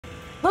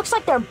Looks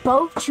like they're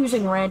both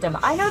choosing random.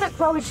 I know that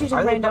Crow is choosing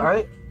random. Are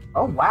they?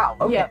 Oh, wow.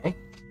 Okay.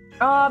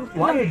 Yeah.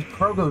 Why did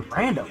Crow go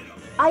random?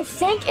 I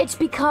think it's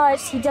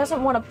because he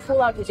doesn't want to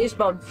pull out his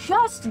Isabel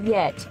just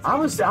yet. I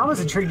was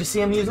intrigued to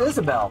see him use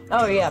Isabel.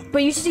 Oh, yeah.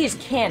 But you should see his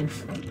Ken.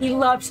 He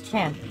loves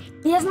Ken.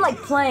 He doesn't like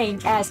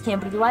playing as Ken,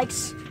 but he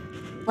likes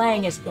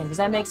playing as Ken. Does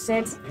that make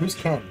sense? Who's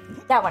Ken?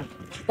 That one.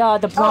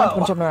 The blonde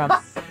one jumping around.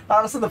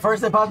 Honestly, the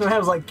first thing that popped in my head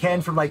was like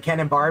Ken from like Ken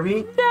and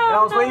Barbie. No, and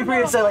I was waiting for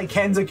you to say like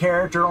Ken's a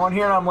character on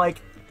here, and I'm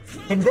like,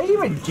 can they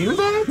even do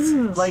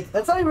that? Like,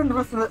 that's not even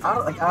within the,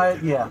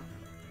 yeah.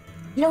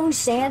 You know who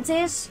Sans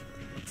is?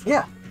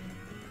 Yeah.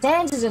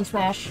 Sans is in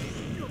Smash. He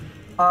has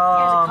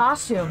a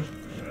costume,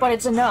 but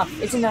it's enough.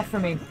 It's enough for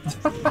me.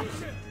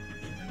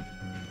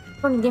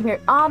 From the game here.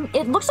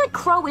 It looks like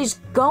Crow is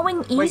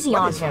going easy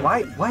on him.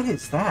 What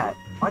is that?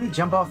 Why did he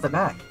jump off the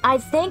back? I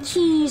think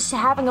he's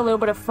having a little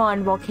bit of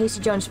fun while Casey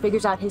Jones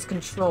figures out his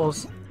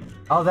controls.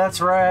 Oh,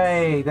 that's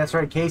right. That's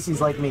right.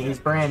 Casey's like me. He's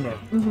brand new.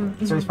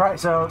 So he's probably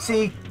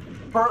see.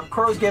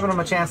 Crow's giving him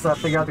a chance to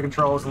figure out the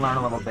controls and learn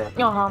a little bit.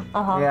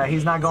 Yeah,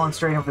 he's not going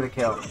straight in for the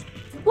kill.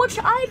 Which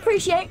I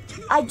appreciate.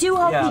 I do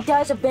hope he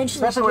does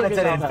eventually. Especially when it's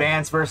an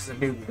advanced versus a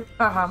newbie.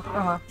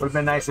 Would have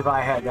been nice if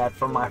I had that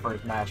from my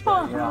first match.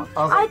 But, you know,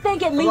 I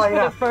think at least for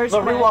the first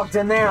match. We walked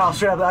in there and I'll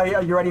straight up,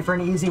 are you ready for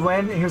an easy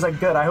win? And he was like,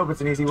 good, I hope it's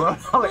an easy win. I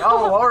was like,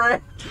 oh, all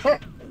right.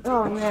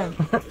 Oh, man.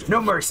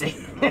 No mercy.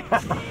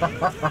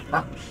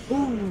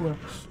 Ooh.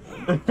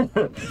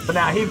 But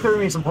now he threw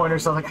me some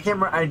pointers, so I was like, I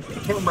can't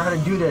remember how to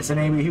do this,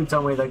 and maybe he would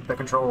tell me the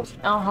controls.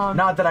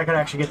 Not that I could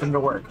actually get them to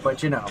work,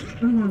 but you know,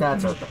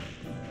 that's okay.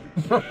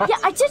 Yeah,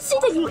 I did see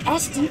that you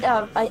SD'd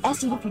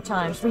a few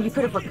times where you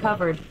could have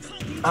recovered.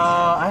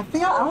 I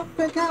don't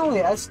think I only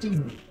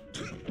SD'd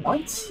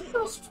once.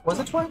 Was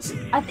it twice?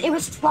 It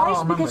was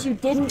twice because you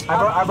didn't.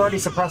 I've already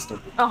suppressed it.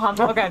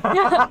 Okay.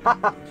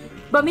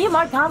 But me and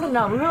Mark commented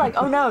on. We were like,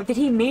 oh no, did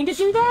he mean to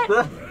do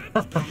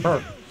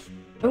that?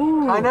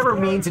 Ooh. I never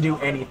mean to do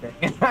anything.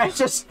 I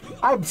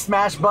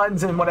smash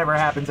buttons and whatever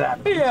happens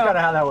happens. Yeah. That's kind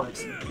of how that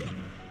works.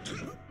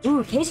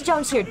 Ooh, Casey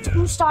Jones here,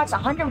 2 stocks,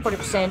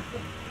 140%.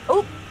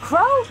 Oh,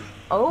 Crow!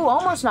 Oh,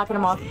 almost knocking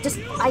him off.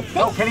 I think.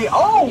 Oh, can he?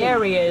 Oh!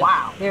 There he is.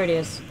 Wow. There it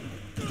is.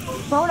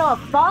 Crowonoa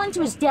falling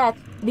to his death,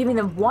 leaving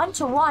them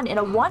 1-1 in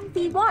a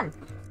 1v1.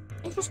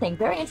 Interesting,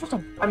 very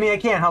interesting. I mean, I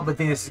can't help but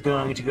think this is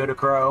going to go to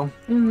Crow.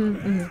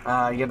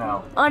 You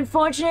know.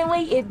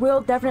 Unfortunately, it will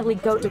definitely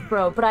go to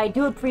Crow, but I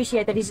do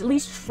appreciate that he's at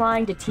least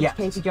trying to teach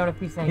Casey Jones a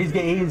few things.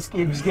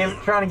 He's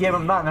trying to give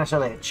him, not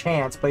necessarily a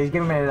chance, but he's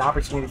giving him an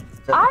opportunity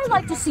to I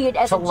like to see it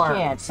as a learn.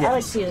 chance. Yes. I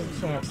like to see it as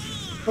a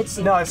chance. Let's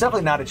see. No, it's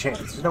definitely not a chance.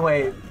 There's no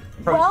way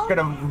Crow's going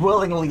to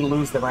willingly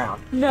lose the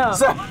round. No.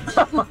 So,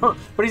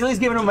 but he's at least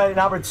giving him an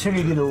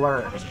opportunity to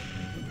learn.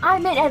 I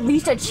meant at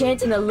least a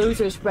chance in the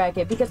loser's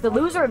bracket, because the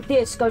loser of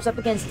this goes up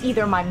against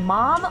either my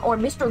mom or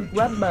Mr.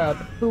 Grubmub,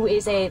 who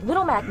is a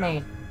Little Mac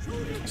main.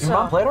 Your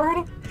mom played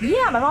already?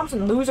 Yeah, my mom's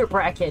in loser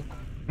bracket.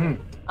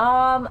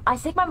 I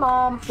think my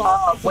mom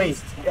lost. Wait,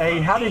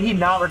 how did he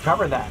not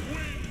recover that?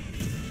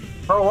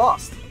 Crow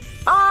lost.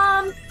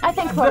 I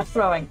think Crow's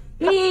throwing.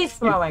 He's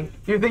throwing.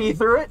 You think he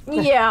threw it?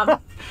 Yeah.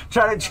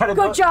 try to.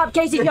 Good job,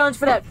 Casey Jones,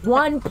 for that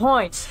 1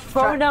 point.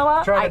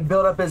 Crowonoa. Trying to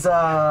build up his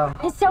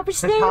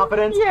self-esteem. His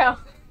confidence. Yeah.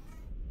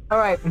 All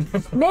right.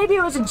 Maybe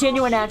it was a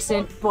genuine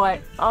accident, but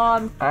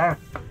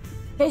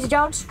Casey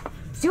Jones,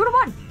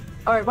 0-1.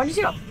 All right,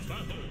 1-0.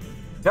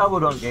 Double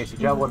done, Casey.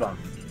 Double done.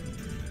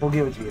 We'll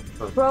give it to you.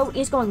 Crow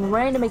is going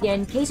random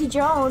again. Casey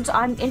Jones,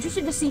 I'm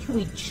interested to see who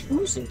he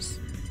chooses.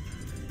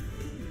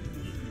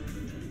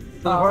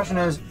 So the question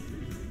is,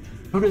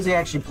 who does he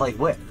actually play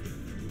with?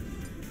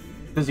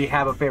 Does he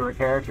have a favorite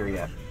character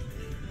yet?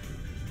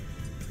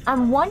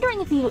 I'm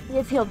wondering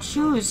if he'll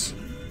choose.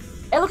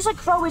 It looks like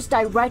Crow is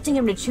directing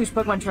him to choose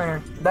Pokemon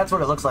Trainer. That's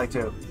what it looks like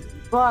too.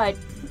 But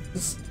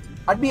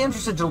I'd be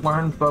interested to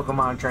learn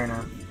Pokemon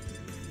Trainer.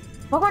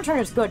 Pokemon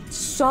Trainer is good.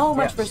 So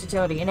much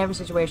versatility in every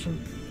situation.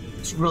 I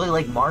just really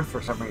like Marth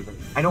for some reason.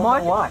 I don't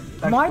know why.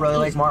 I just really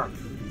like Marth.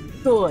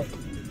 Good.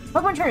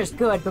 Pokemon Trainer is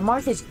good, but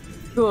Marth is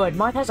good.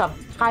 Marth has a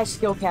high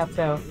skill cap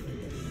though.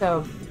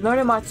 So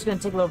learning Marth is going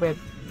to take a little bit.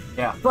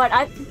 Yeah. But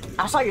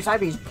I saw your side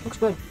piece. Looks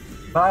good.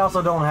 But I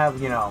also don't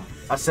have, you know,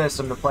 a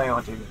system to play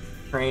on to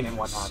train and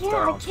whatnot. Yeah,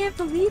 so. I can't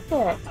believe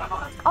that.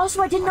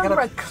 Also, I didn't know you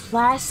were a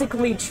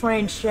classically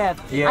trained chef.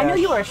 Yeah. I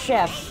knew you were a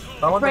chef.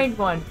 I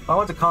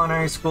went to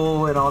culinary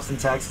school in Austin,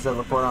 Texas at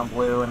LaPorte on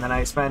Blue, and then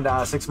I spent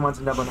 6 months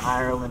in Dublin,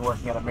 Ireland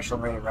working at a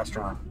Michelin-rated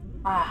restaurant.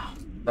 Wow.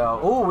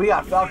 So, we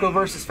got Falco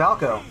versus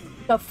Falco.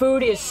 The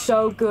food is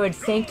so good.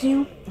 Thank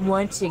you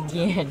once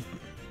again.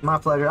 My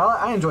pleasure.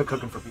 I enjoy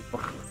cooking for people.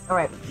 All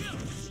right.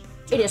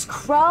 It is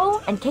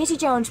Crow and Casey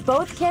Jones.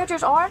 Both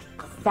characters are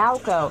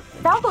Falco.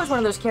 Falco is one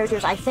of those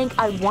characters I think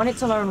I wanted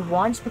to learn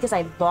once because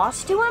I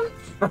lost to him,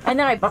 and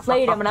then I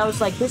played him and I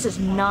was like, this is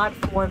not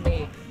for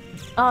me.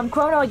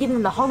 Crowonoa giving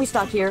him the homie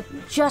stock here.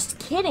 Just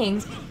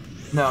kidding.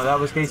 No, that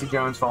was Casey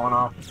Jones falling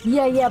off.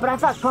 Yeah, but I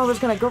thought Crow was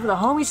gonna go for the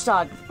homie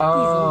stock.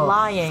 Oh. He's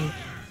lying.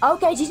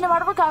 Okay, he's know how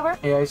to recover.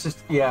 Yeah, it's just,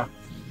 yeah.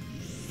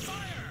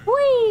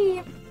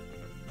 Whee!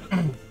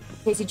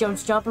 Casey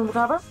Jones jump and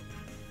recover.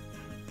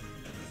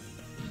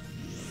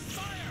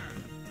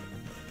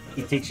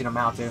 Keep teaching him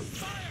how to.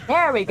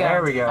 There we go.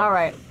 There we go. All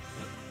right.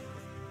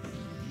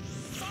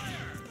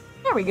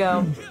 There we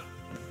go.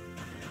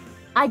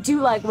 I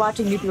do like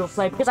watching new people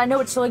play because I know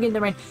it's still getting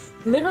the rain.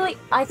 Literally,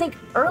 I think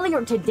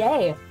earlier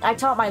today, I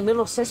taught my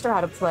little sister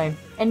how to play,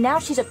 and now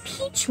she's a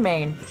Peach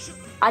main.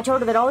 I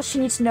told her that all she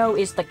needs to know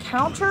is the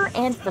counter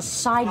and the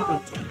side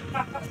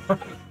beat.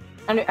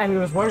 and it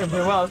was working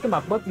pretty well. Let's get my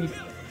butt beat.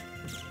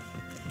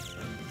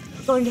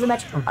 Going to the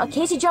match.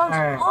 Casey Jones.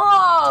 Right.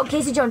 Oh,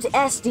 Casey Jones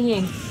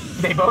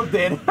SDing. They both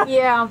did.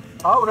 Yeah.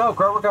 Oh no,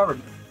 Crow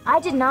recovered. I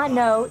did not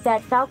know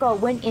that Falco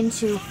went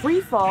into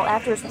free fall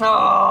after his...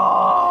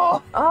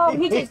 Oh! Oh,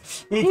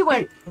 he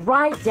went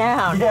right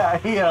down.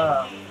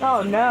 Yeah,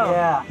 Oh, no.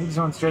 Yeah, he's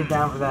going straight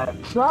down for that.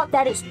 Well,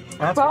 that is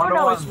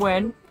Crowonoa's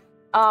win.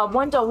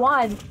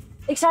 1-1.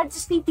 Excited to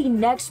see the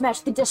next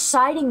match, the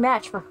deciding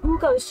match for who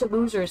goes to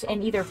losers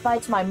and either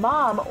fights my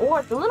mom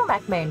or the Little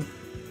Mac main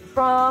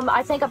from,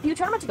 I think, a few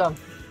tournaments ago.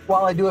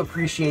 While I do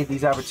appreciate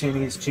these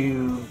opportunities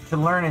to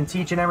learn and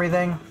teach and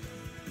everything,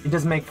 it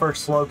does make for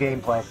slow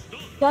gameplay.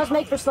 Does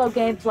make for slow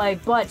gameplay,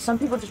 but some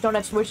people just don't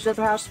have Switches at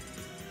their house.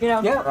 You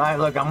know? Yeah,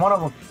 look, I'm one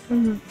of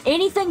them.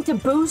 Anything to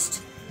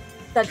boost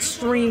that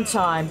stream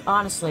time,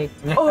 honestly.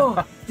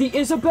 Oh, the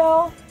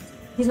Isabel?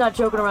 He's not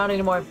joking around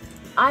anymore.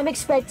 I'm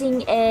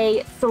expecting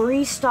a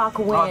 3-stock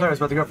win. Oh, I thought I was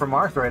about to go for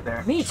Marth right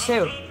there. Me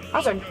too. I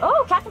was like,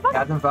 oh, Captain Falcon.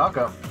 Captain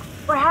Falco.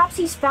 Perhaps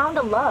he's found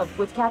a love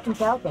with Captain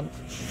Falcon.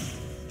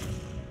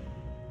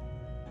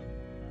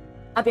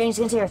 Up against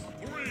here.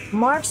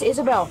 Mark's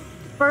Isabel.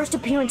 First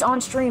appearance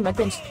on stream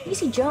against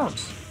Casey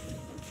Jones.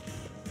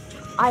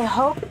 I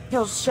hope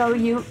he'll show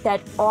you that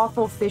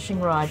awful fishing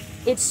rod.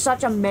 It's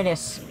such a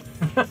menace.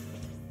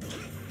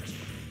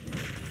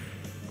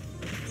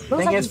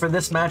 Thing is, for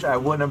this match, I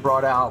wouldn't have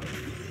brought out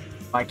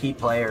my key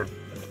player.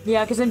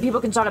 Yeah, because then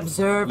people can start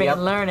observing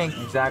and learning.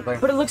 Exactly.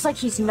 But it looks like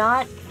he's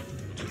not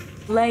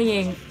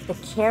playing the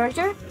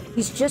character.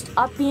 He's just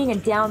up being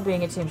and down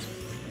being, it seems.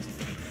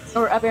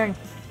 Or up airing.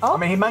 Oh. I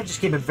mean, he might just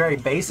keep it very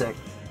basic.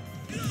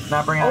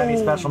 Not bring out any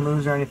special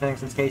moves or anything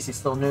since Casey's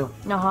still new.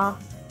 Uh-huh.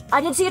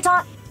 I did see a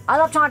taunt. I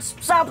love taunts.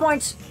 Style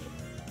points.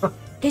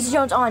 Casey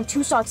Jones on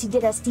 2 stocks. He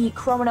did SD.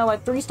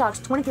 Crowonoa 3 stocks,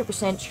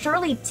 23%.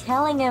 Surely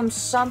telling him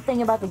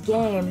something about the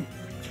game.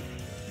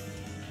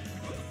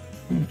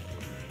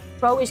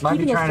 Bro is might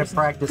keeping be his trying to distance.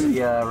 practice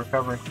the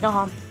recovery.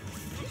 Uh-huh.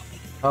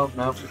 Oh,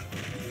 no.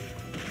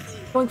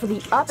 Going for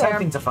the up air.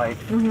 Attempting to fight.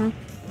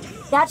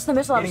 That's the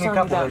missile I was Getting a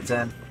telling you couple about. hits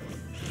in.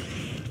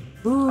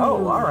 Ooh.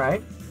 Oh,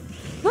 alright.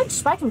 Good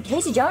spike from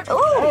Casey Jones.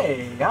 Ooh.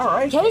 Hey,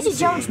 alright. Casey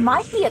Jones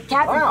might be a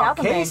Captain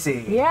Falcon main.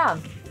 Casey. Yeah.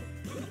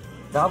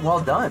 Job well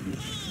done.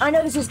 I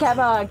know this is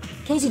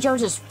Casey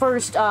Jones's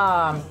first,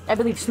 I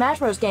believe, Smash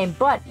Bros. Game,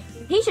 but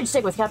he should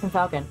stick with Captain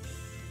Falcon.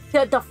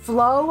 The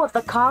flow of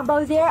the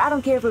combo there, I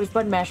don't care if it was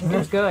button mashing, it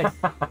was good.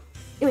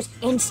 It was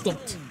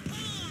instinct.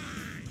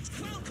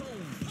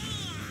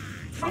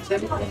 Okay.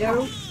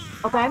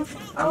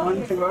 I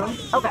want to go.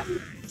 Okay.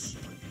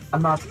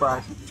 I'm not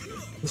surprised.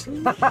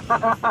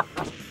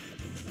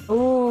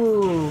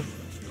 Ooh.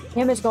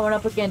 Him is going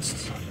up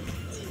against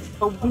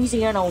a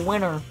Louisiana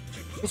winner,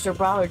 Mr.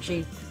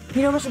 Ballergy.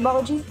 You know Mr.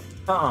 Ballergy?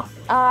 Uh-uh.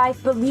 I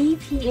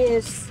believe he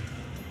is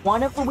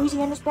one of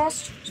Louisiana's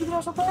best Super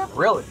Wrestling players.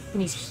 Really?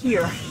 And he's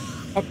here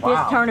at this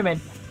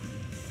tournament.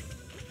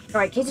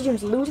 Alright, Casey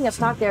Jones losing a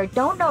stock there.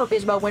 Don't know if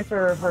Isabel went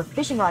for her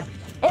fishing rod.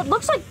 It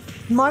looks like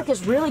Mark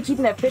is really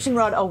keeping that fishing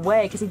rod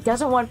away because he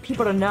doesn't want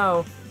people to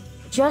know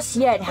just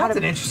yet how That's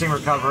an interesting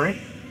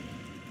recovery.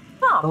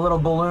 Huh. The little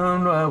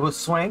balloon with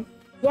swing.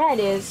 Yeah, it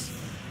is.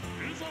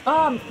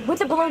 With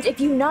the balloons, if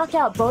you knock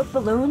out both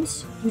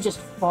balloons, you just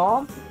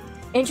fall.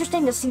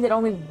 Interesting to see that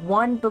only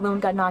one balloon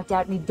got knocked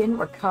out and he didn't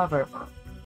recover.